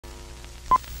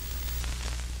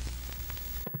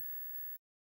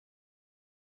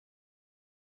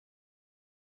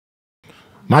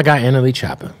My guy NLE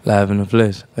Choppa. Live in the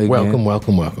flesh. Again.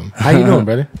 Welcome. How you doing,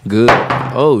 brother? Good.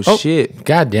 Oh, shit.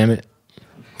 God damn it.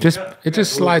 It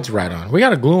just slides right on. We got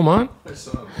to glue them on?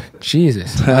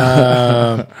 Jesus.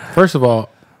 First of all,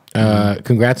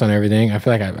 congrats on everything. I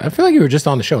feel like you were just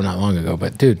on the show not long ago,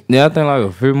 but dude. Yeah, I think like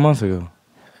a few months ago.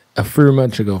 A few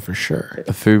months ago for sure.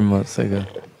 A few months ago.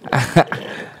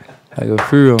 Like a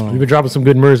few. You've been dropping some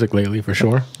good music lately for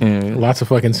sure. Yeah. Lots of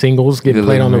fucking singles getting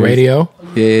played on the radio.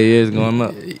 Yeah, it's going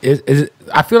up.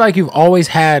 I feel like you've always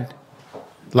had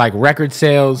like record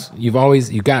sales. You've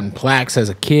gotten plaques as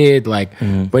a kid, like.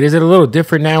 But is it a little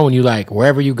different now when you like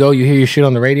wherever you go, you hear your shit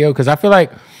on the radio? Because I feel like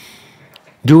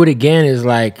 "Do It Again" is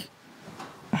like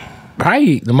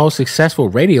probably the most successful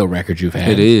radio record you've had.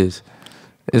 It is.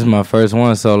 It's my first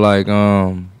one, so like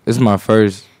it's my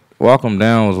first. Walk 'em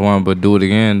Down was one, but Do It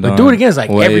Again. But Do It Again is like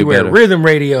everywhere. Better. Rhythm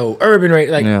radio, urban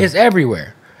radio, like it's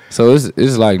everywhere. So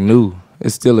it's like new.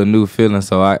 It's still a new feeling.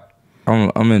 So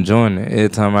I'm enjoying it. Every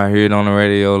time I hear it on the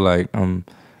radio, like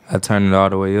I turn it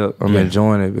all the way up. I'm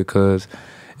enjoying it because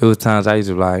it was times I used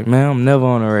to be like, man, I'm never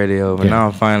on the radio, but now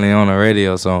I'm finally on the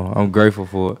radio. So I'm grateful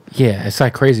for it. Yeah, it's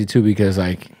like crazy too because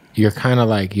like you're kind of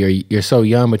like you're so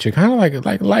young, but you're kind of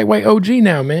like lightweight OG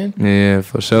now, man. Yeah,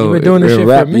 for sure. You've been doing this shit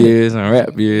for a minute.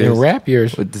 In rap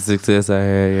years. With the success I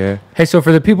had, yeah. Hey, so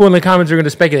for the people in the comments who are going to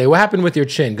speculate, what happened with your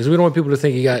chin? Because we don't want people to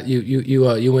think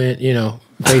you went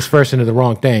face first into the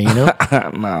wrong thing, you know?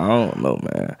 Nah, I don't know,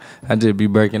 man. I just be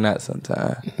breaking out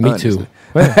sometimes. Me too.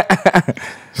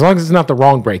 As long as it's not the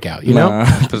wrong breakout, you know?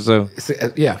 For sure.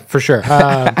 Yeah, for sure.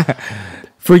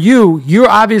 For you're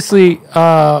obviously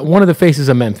one of the faces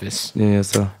of Memphis. Yeah,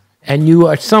 so. And you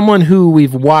are someone who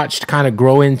we've watched kind of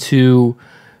grow into,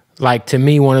 like, to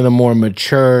me, one of the more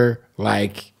mature,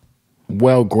 like,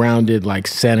 well-grounded, like,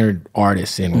 centered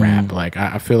artists in rap. Like,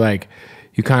 I feel like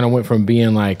you kind of went from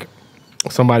being, like,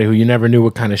 somebody who you never knew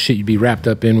what kind of shit you'd be wrapped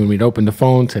up in when we'd open the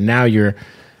phone to now you're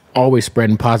always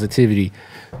spreading positivity.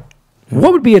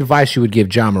 What would be advice you would give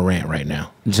John Morant right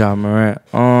now? John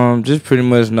Morant? Just pretty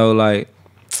much know, like,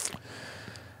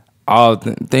 all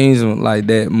things like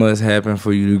that must happen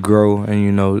for you to grow and,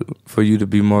 you know, for you to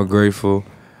be more grateful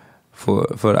for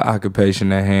the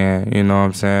occupation at hand. You know what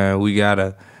I'm saying? We got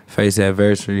to face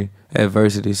adversity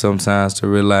sometimes to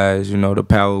realize, you know, the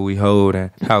power we hold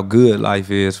and how good life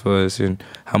is for us and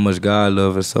how much God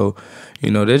loves us. So,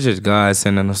 you know, that's just God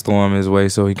sending a storm his way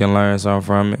so he can learn something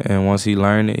from it. And once he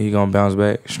learned it, he going to bounce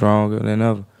back stronger than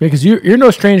ever. Yeah, because you're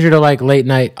no stranger to, like,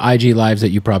 late-night IG lives that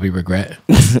you probably regret.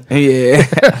 Yeah.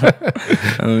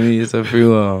 I mean, it's a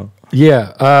few...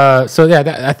 Yeah. So,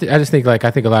 yeah, I just think, like, I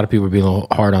think a lot of people are being a little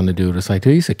hard on the dude. It's like,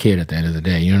 dude, he's a kid at the end of the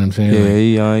day. You know what I'm saying?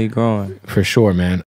 Yeah, like, he growing. For sure, man.